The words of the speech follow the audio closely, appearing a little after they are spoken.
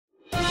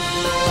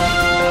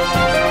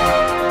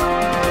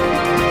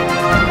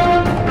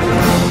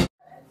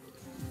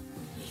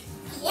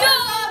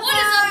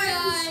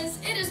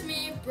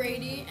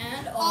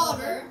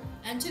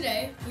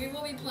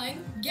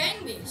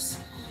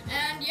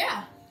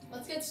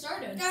get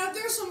started. Now, if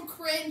there's some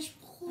cringe,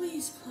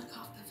 please click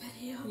off the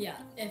video. Yeah,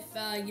 if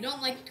you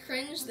don't like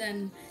cringe,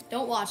 then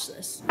don't watch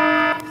this.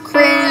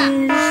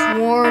 Cringe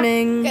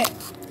warning. Okay,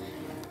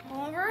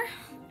 Oliver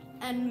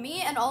and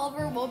me and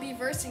Oliver will be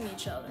versing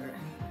each other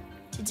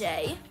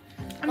today.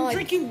 I'm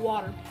drinking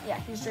water. Yeah,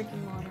 he's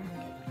drinking water.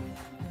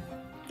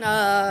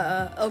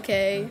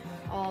 Okay,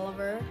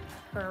 Oliver,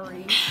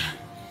 hurry.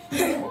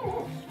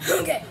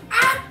 Okay,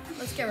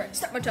 let's get right.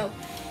 Step my toe.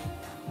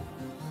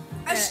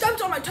 I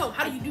stepped on my toe.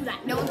 How do you do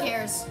that? No one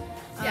cares.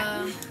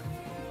 Yeah.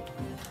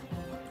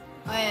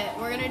 Alright,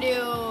 we're gonna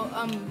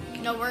do,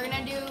 no, we're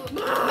gonna do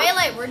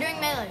melee. We're doing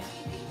melee.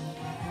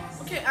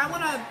 Okay, I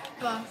wanna,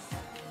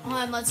 Hold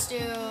on, let's do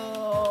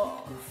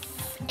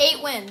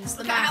 8 wins,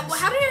 the okay, max.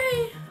 how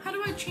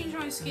do I change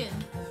my skin?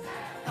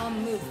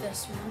 Move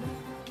this one.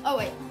 Oh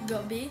wait,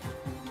 go B.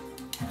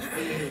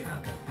 Okay.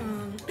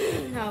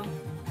 No.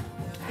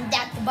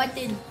 That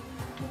button.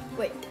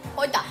 Wait,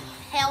 what the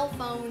hell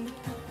phone?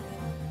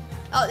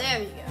 Oh, there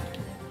we go.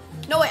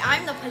 No, wait,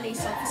 I'm the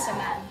police officer,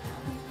 man.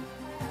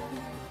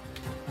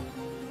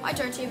 My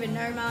turn's even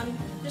there, man.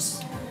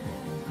 Just,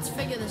 let's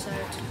figure this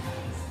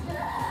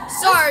out.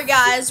 Sorry,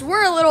 guys,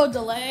 we're a little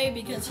delayed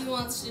because he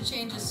wants to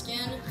change his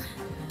skin.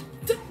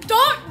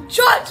 Don't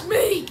judge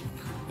me!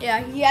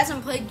 Yeah, he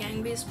hasn't played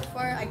Gang Beasts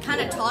before. I kind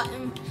of taught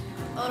him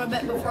a little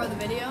bit before the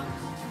video.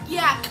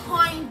 Yeah,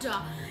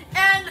 kinda.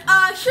 And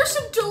here's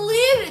some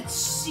deleted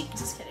scenes.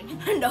 Just kidding.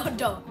 No,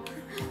 don't.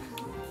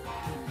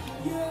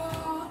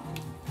 Yeah.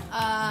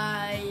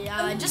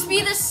 Just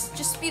be this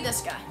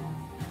guy.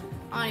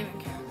 I don't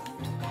even care.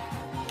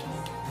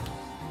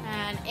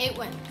 And 8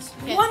 wins.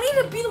 Okay. You want me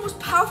to be the most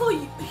powerful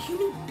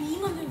human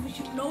being on the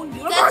known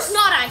universe?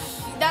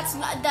 That's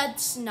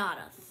not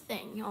a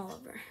thing,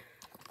 Oliver.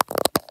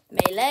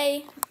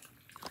 Melee.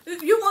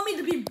 You want me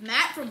to be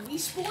Matt from Wii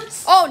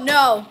Sports? Oh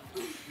no.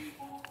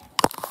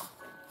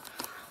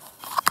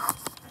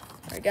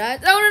 Alright, guys.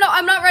 No,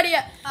 I'm not ready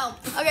yet. Oh.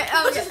 Okay.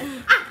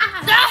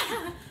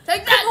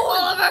 Take that,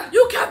 Oliver.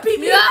 You can't beat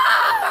me. Yeah.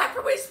 Matt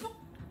from Wii Sports.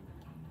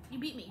 You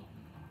beat me.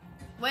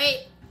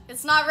 Wait,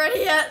 it's not ready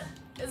yet.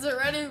 Is it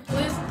ready,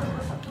 please?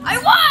 I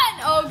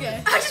won!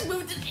 Okay. I just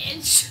moved an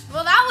inch.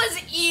 Well, that was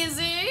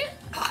easy.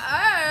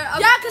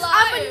 Yeah, because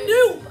I'm a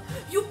noob.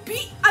 You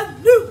beat a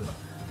noob.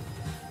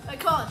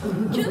 Come on.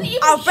 Can they even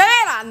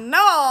I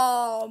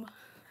know.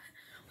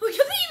 Can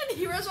they even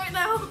hear us right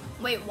now?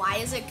 Wait, why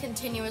is it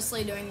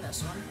continuously doing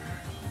this one?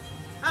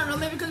 I don't know,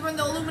 maybe because we're in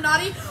the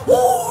Illuminati.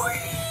 Oh,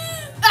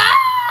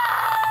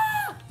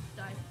 Ah!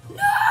 Die.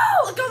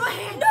 No! Look at my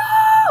hand.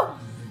 No!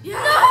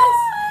 Yes! No!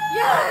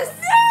 Yes!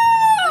 No!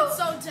 It's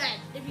so dead,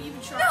 if you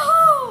even try.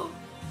 No!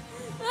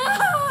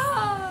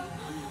 Ah!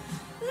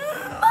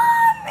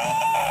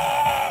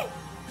 Mommy!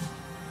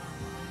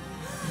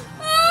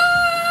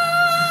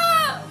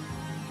 Ah!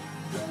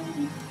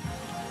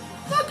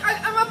 Look,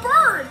 I'm a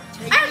bird.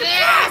 Take I'm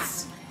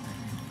this!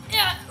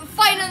 Yeah,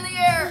 fight in the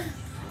air.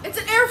 It's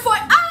an air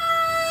fight. Ah!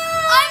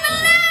 I'm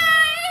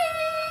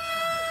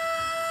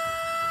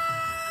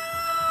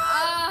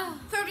alive!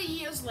 30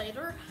 years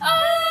later.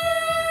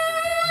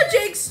 Ah!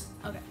 Jinx.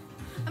 Okay.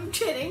 I'm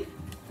kidding.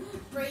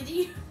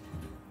 Brady.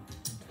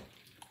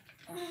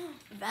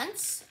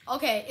 Events?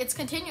 Okay, it's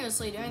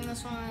continuously doing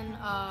this one.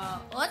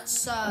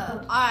 Let's,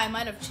 I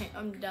might have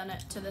done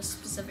it to this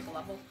specific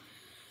level.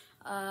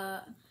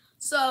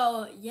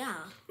 So, yeah,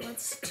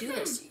 let's do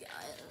this, you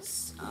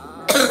guys.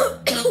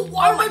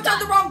 Why am I down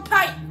the wrong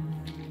pipe?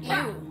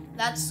 Ew,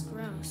 that's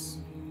gross.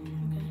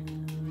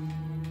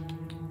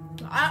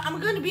 Okay. I'm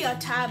going to be a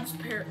tabs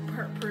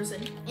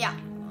person. Yeah,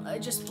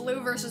 just blue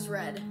versus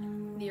red,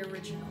 the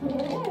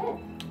original.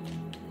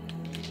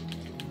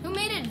 Who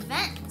made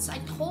events? I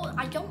don't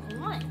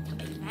want it to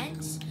be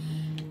events.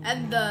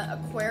 And the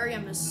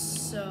aquarium is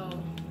so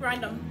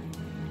Random.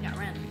 yeah,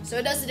 random. So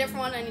it does a different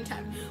one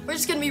anytime. We're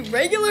just gonna be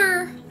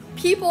regular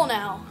people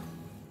now.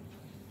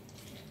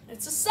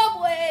 It's a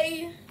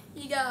subway,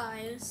 you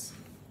guys.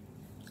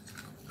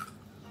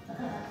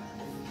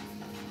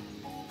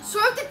 So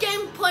if the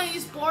gameplay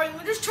is boring,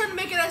 we're just trying to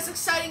make it as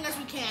exciting as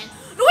we can.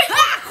 No, wait,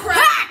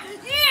 crap!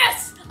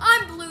 Yes!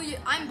 I'm blue, you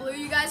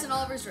guys, and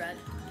Oliver's red.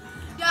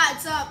 Yeah,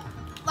 it's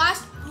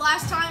last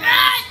time.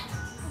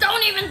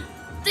 Don't even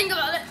think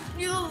about it,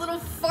 you little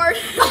fart.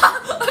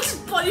 I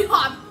just buddy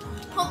hop.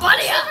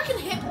 Buddy hop. I can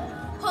hit.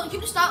 Hold on,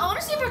 can you stop? I want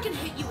to see if I can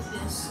hit you with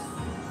this.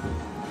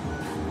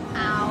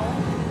 Ow.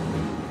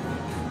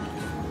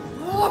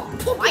 Oh,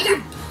 poopy Why are you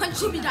die. punching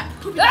Poopy me? die.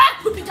 Poopy Ah! die.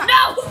 Poopy die.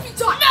 No! Poopy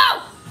die.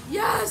 No!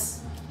 Yes.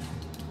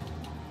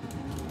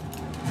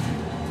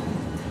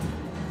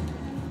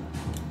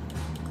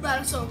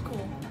 That is so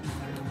cool.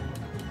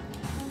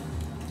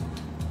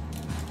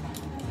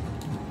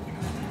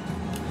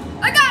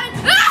 I got it!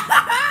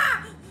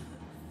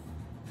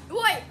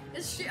 Wait,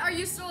 are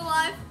you still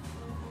alive?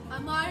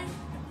 Am I?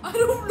 I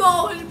don't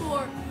know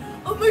anymore.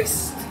 I'm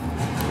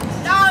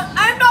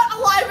not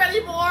alive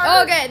anymore.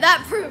 Okay,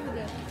 that proved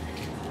it.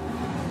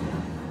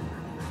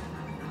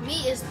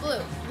 Me is blue.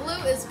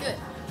 Blue is good.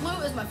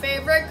 Blue is my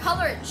favorite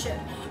color and shit.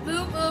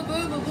 Blue, blue,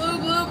 blue, blue, blue,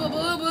 blue, blue,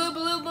 blue, blue, blue,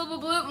 blue, blue,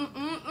 blue,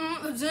 blue.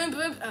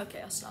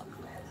 Okay, I'll stop.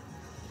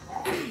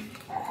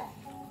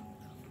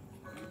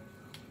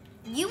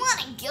 You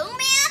wanna go,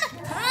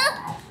 man?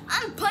 Huh?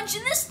 I'm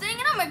punching this thing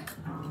and I'm a...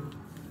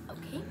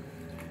 Okay.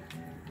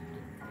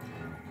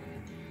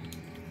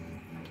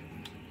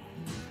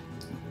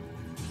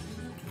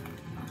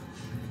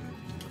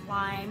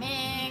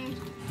 Climbing.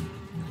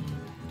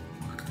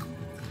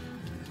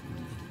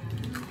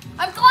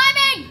 I'm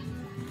climbing!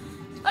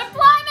 I'm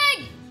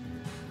climbing!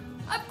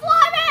 I'm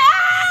climbing!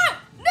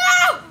 Ah!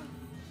 No!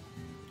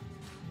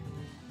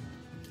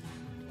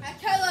 I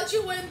can't let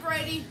you win,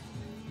 Brady.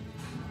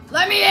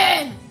 Let me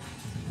in!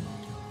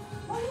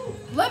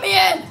 Let me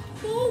in!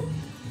 No,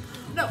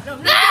 no, no, No!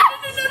 no,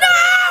 no, no, no.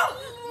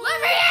 Let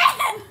me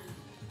in!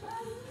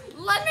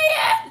 Let me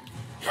in!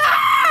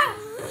 Ah!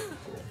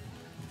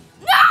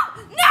 No!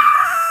 No!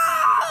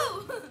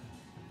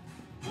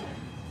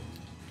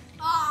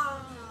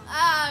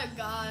 Ah,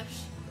 gosh.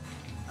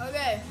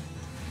 Okay.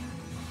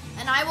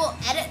 And I will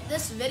edit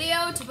this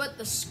video to put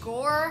the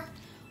score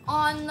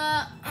on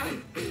the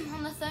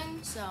on the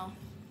thing. So,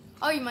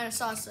 oh, you might have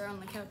saw us there on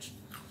the couch.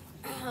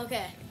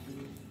 Okay.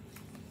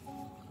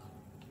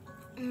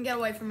 Get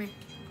away from me.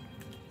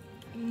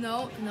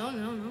 No, no,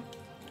 no, no.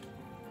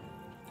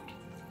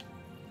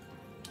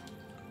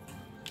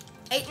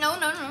 Hey, no,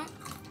 no, no.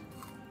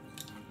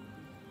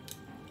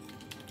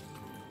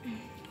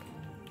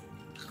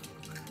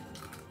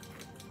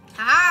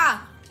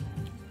 Ah!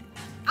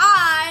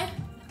 I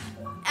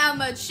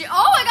am a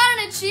oh, I got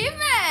an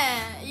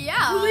achievement!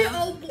 Yeah. Really,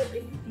 oh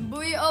boy.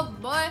 Boy, oh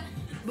boy.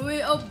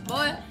 Boy, oh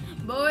boy.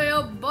 Boy,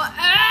 oh boy.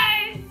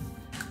 Hey!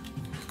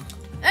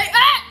 Hey,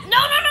 ah! No,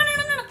 no, no, no,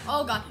 no, no.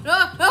 Oh, God. No,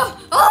 no.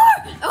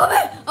 Oliver!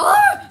 Oliver!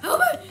 Oliver!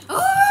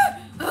 Oliver!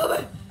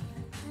 Oliver!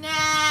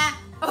 Nah.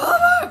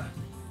 Oliver!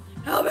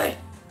 Help me!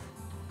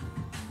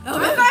 Help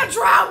me! I'm gonna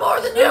drown more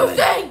than you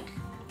think.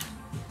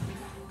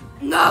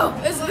 No!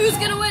 Who's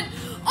gonna win?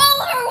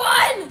 Oliver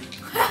won!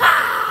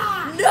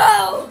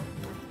 No!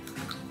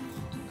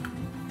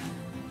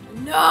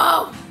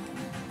 No!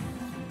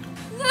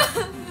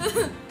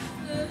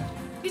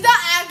 He's not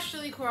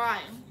actually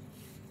crying.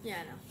 Yeah,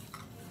 I know.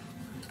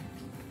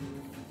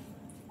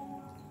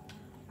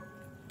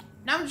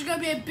 Now I'm just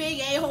gonna be a big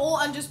a-hole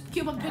and just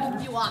keep on picking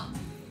you up.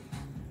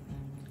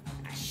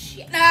 Ah,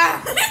 shit.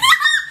 Ah. I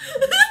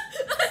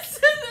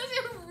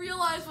didn't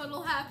realize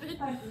what'll happen.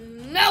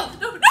 No!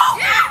 No, no!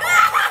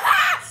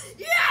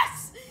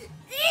 Yes!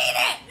 Eat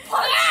it!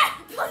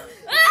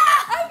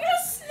 I'm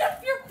gonna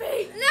snip your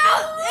face.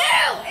 No!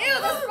 Ew! Ew,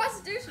 that's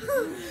prostitution.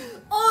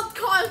 Old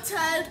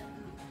content.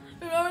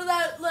 Remember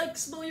that, like,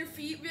 smell your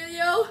feet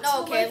video?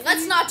 Okay,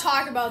 let's not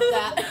talk about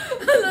that.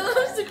 That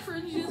was the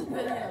cringiest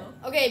video.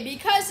 Okay,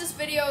 because this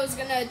video is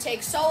gonna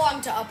take so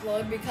long to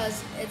upload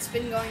because it's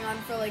been going on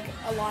for like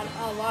a lot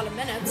of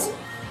minutes,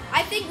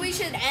 I think we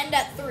should end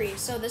at 3.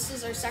 So this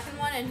is our second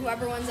one, and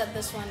whoever wins at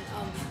this one,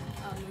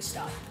 we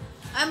stop.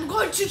 I'm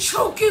going to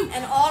choke you.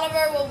 And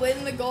Oliver will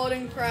win the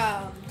golden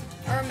crown.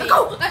 Or me.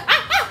 Go!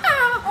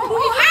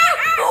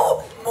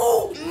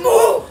 Move!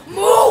 Move!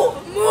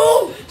 Move!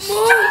 Move!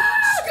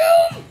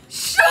 Scoom!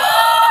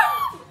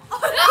 Scoom!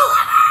 Oliver!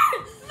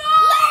 No!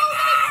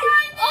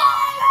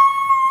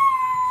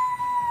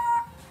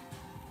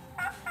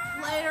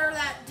 Later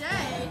that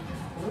day,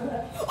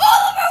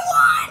 Oliver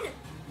won!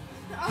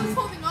 I was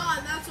holding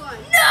on, that's why.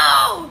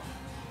 No!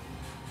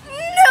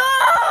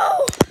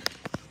 No!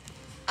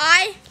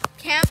 I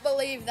can't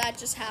believe that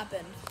just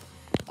happened.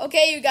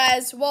 Okay, you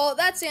guys. Well,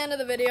 that's the end of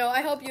the video.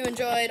 I hope you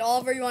enjoyed.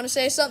 Oliver, you want to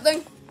say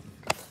something?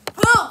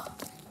 Oh!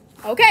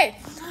 Okay.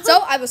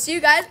 So, I will see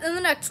you guys in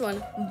the next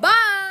one.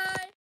 Bye!